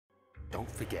Don't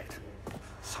forget.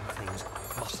 Some things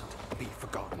mustn't be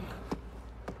forgotten.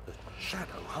 The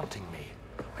shadow hunting me.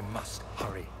 I must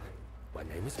hurry. My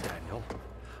name is Daniel.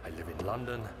 I live in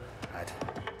London at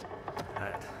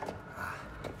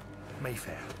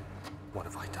Mayfair. What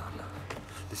have I done?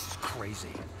 This is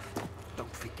crazy.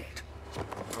 Don't forget.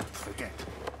 Don't forget.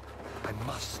 I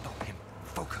must stop him.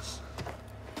 Focus.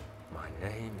 My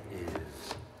name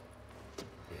is...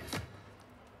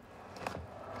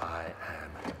 I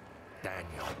am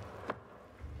Daniel.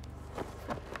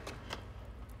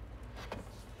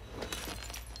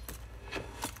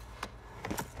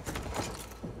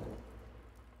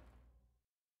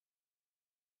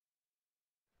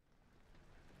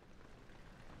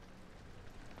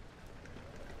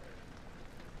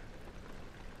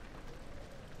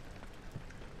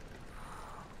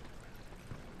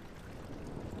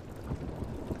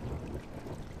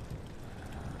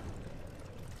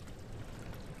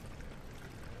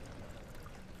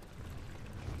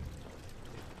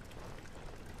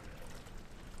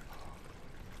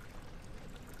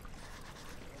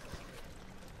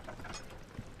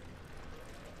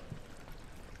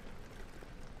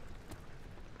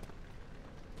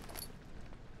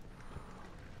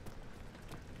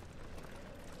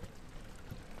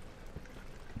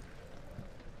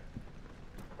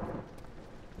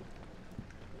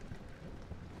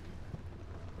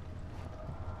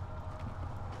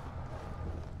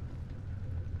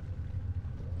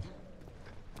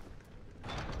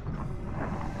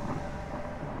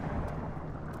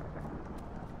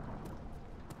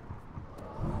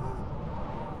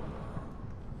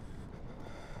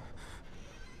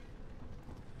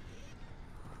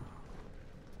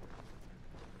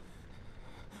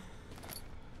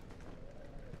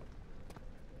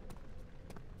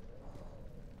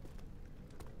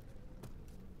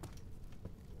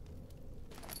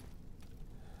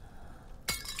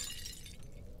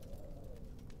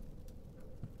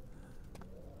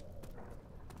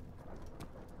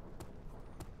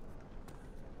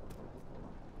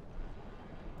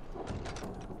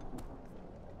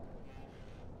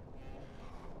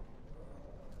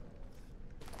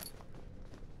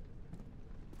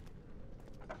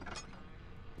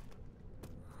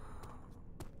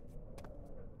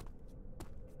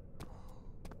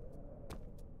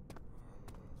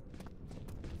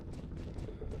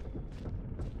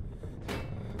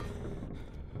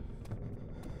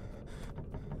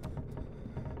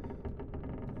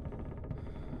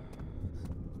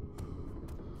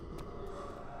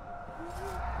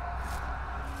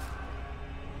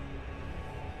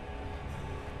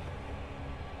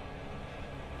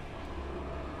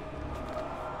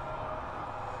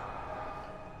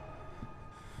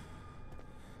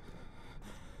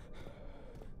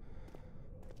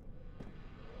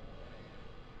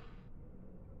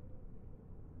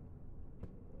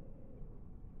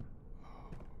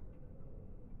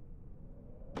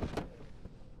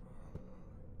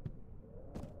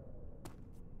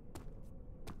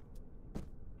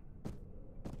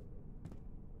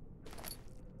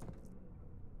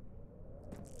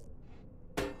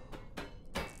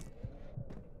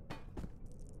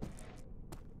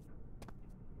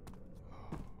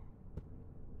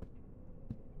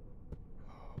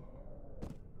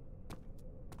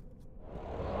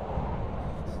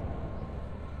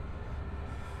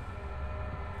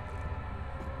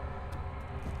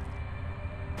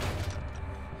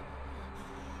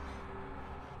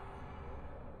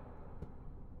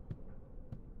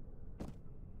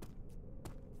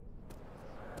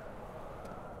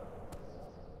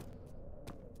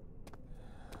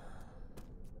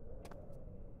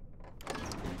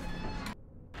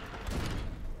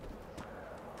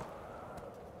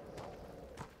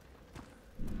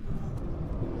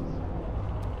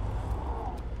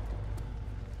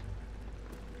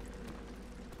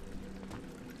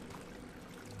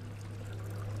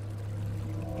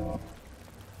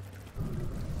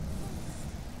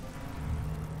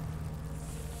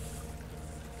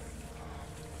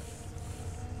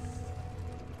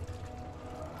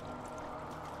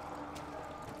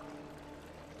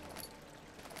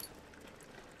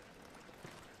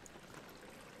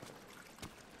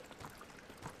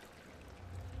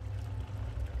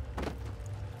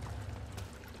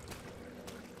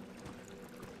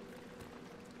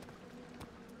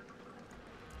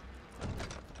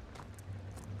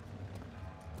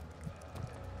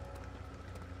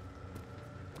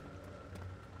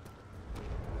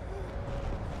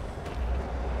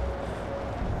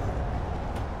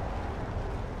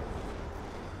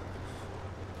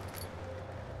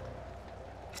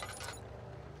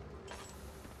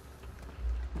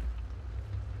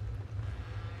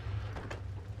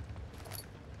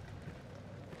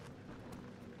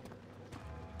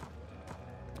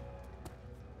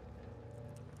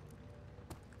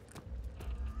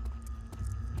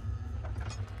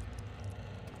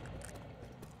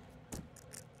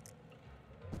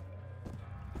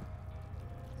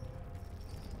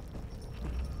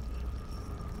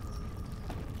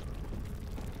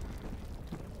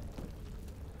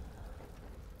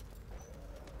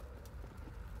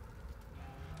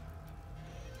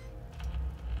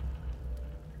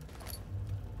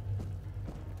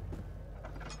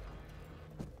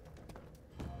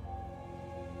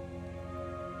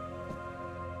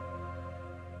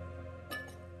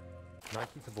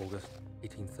 19th of August,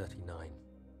 1839.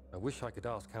 I wish I could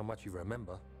ask how much you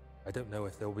remember. I don't know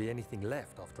if there will be anything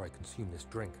left after I consume this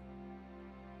drink.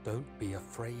 Don't be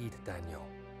afraid, Daniel.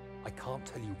 I can't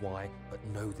tell you why, but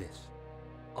know this.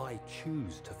 I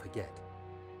choose to forget.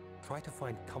 Try to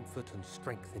find comfort and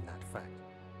strength in that fact.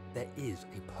 There is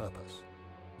a purpose.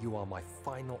 You are my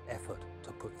final effort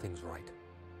to put things right.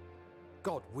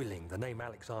 God willing, the name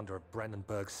Alexander of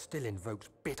Brandenburg still invokes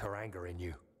bitter anger in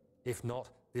you. If not,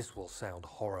 this will sound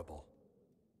horrible.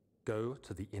 Go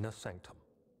to the inner sanctum,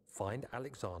 find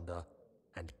Alexander,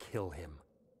 and kill him.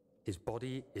 His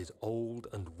body is old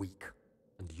and weak,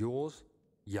 and yours,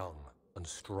 young and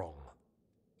strong.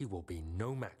 He will be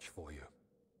no match for you.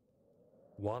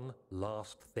 One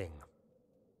last thing.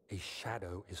 A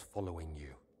shadow is following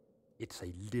you. It's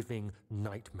a living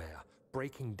nightmare,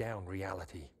 breaking down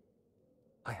reality.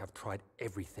 I have tried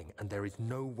everything, and there is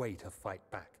no way to fight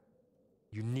back.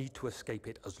 You need to escape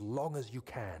it as long as you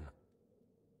can.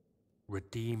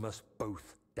 Redeem us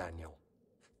both, Daniel.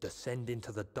 Descend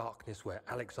into the darkness where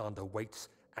Alexander waits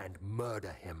and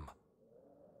murder him.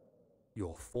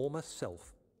 Your former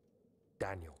self,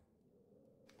 Daniel.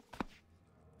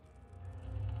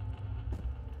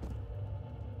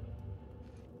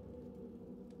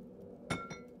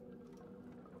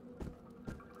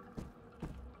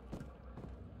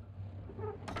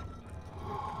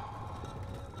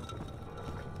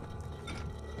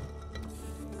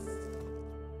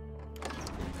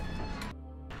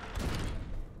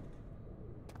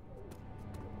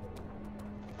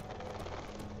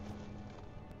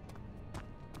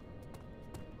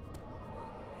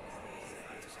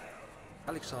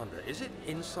 Alexander, is it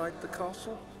inside the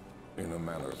castle? In a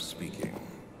manner of speaking.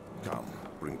 Come,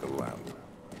 bring the lamp.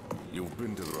 You've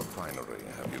been to the refinery,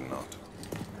 have you not?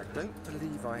 I don't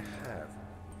believe I have.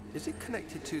 Is it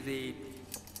connected to the...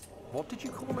 what did you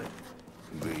call it?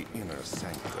 The inner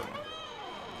sanctum.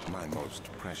 My most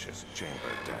precious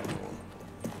chamber, Daniel.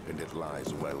 And it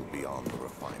lies well beyond the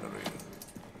refinery.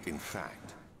 In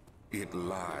fact, it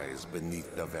lies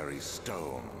beneath the very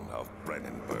stone of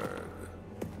Brandenburg.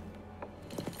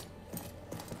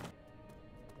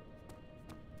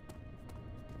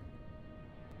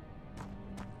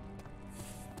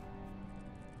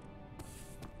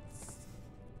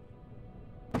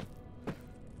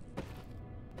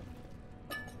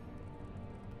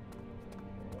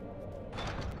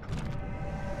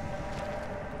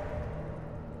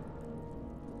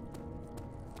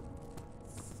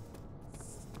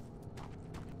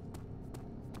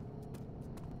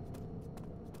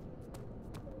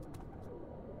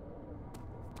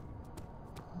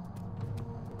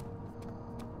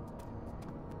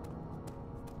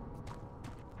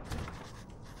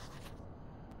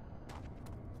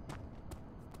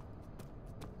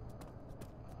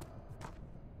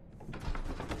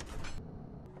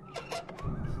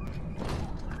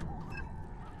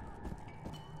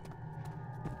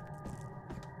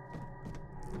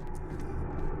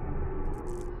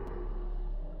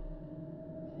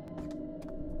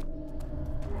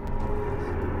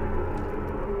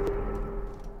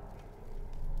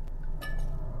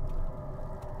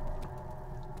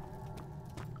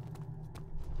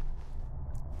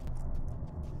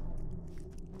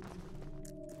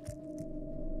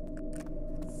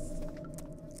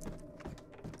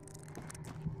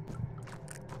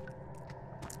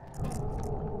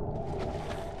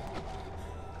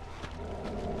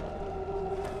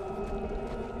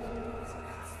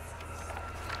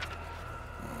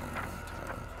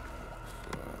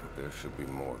 There should be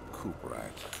more coop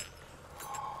racks.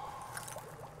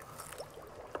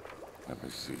 Let me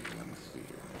see.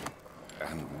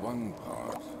 And one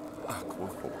part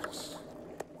aquaforce.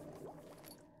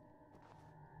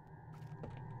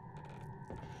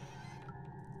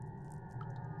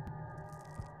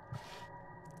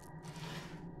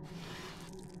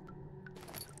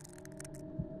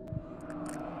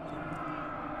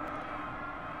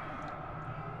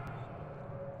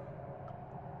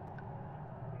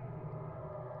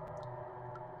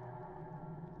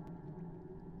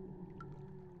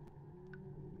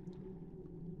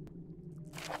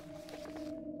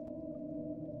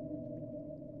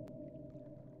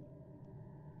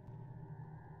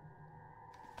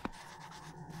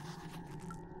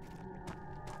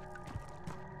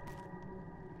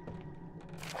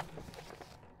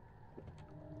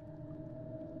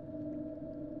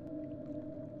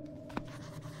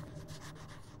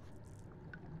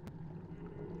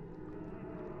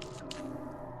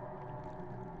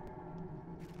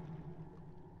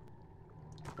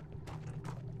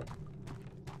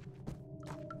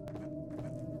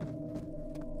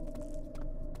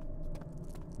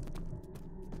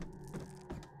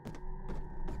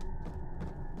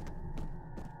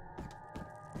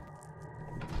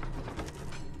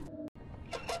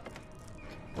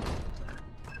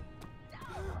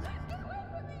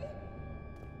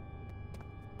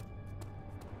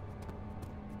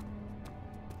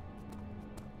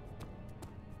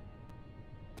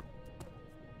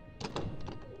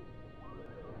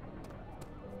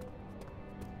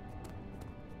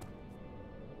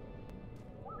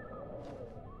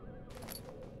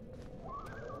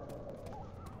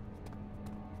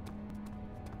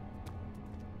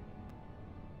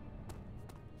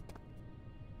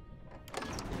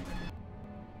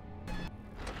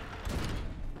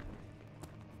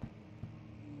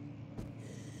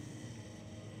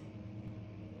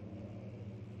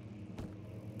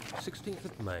 16th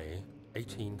of May,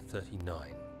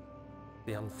 1839.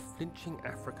 The unflinching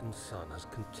African sun has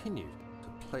continued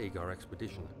to plague our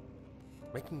expedition,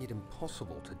 making it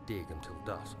impossible to dig until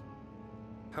dusk.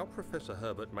 How Professor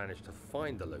Herbert managed to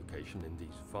find the location in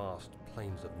these vast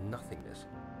plains of nothingness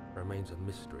remains a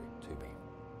mystery to me.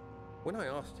 When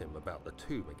I asked him about the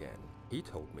tomb again, he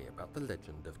told me about the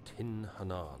legend of Tin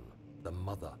Hanan, the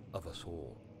mother of us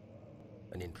all.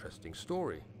 An interesting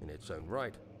story in its own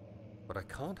right, but I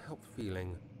can't help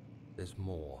feeling there's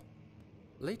more.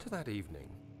 Later that evening,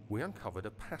 we uncovered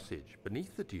a passage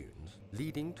beneath the dunes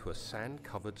leading to a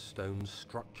sand-covered stone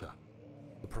structure.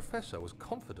 The professor was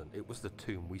confident it was the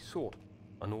tomb we sought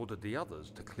and ordered the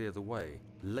others to clear the way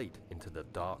late into the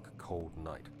dark, cold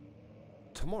night.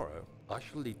 Tomorrow, I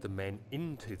shall lead the men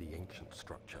into the ancient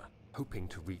structure, hoping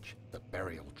to reach the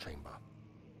burial chamber.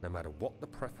 No matter what the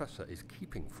professor is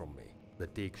keeping from me, the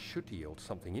dig should yield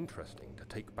something interesting to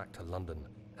take back to London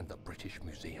and the British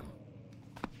Museum.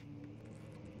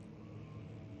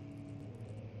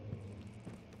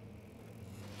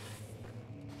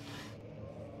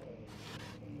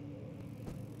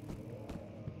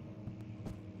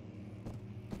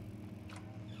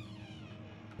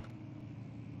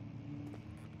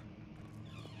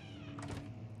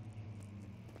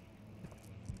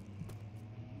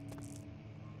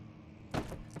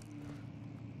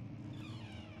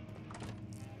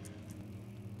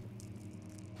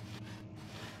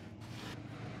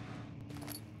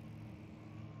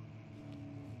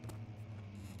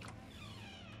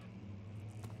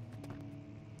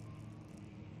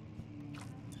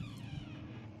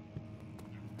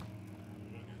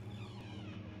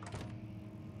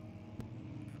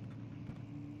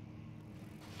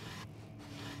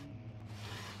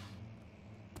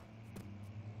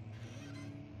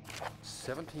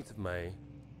 "17th of May,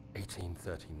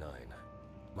 1839.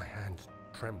 My hands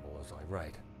tremble as I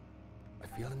write. I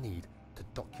feel a need to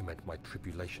document my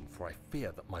tribulation, for I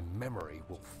fear that my memory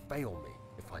will fail me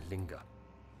if I linger.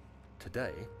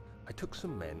 Today, I took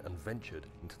some men and ventured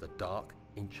into the dark,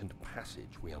 ancient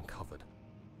passage we uncovered.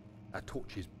 Our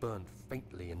torches burned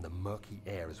faintly in the murky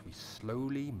air as we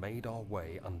slowly made our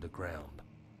way underground.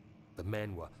 The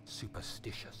men were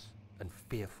superstitious and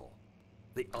fearful.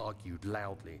 They argued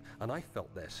loudly, and I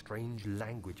felt their strange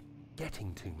language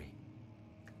getting to me.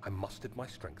 I mustered my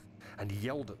strength and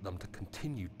yelled at them to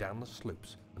continue down the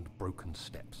slopes and broken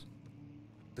steps.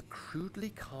 The crudely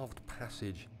carved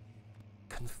passage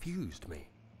confused me.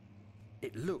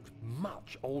 It looked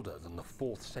much older than the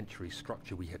 4th century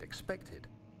structure we had expected.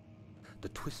 The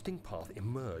twisting path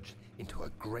emerged into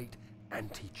a great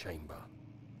antechamber.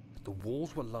 The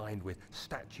walls were lined with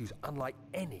statues unlike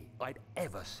any I'd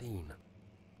ever seen.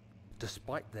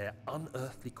 Despite their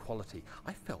unearthly quality,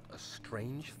 I felt a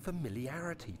strange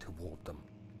familiarity toward them,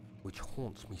 which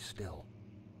haunts me still.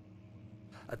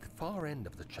 At the far end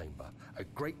of the chamber, a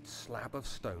great slab of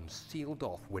stone sealed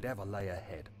off whatever lay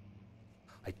ahead.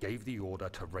 I gave the order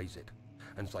to raise it,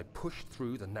 and as I pushed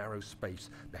through the narrow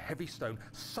space, the heavy stone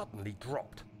suddenly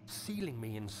dropped, sealing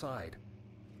me inside.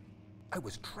 I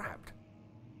was trapped.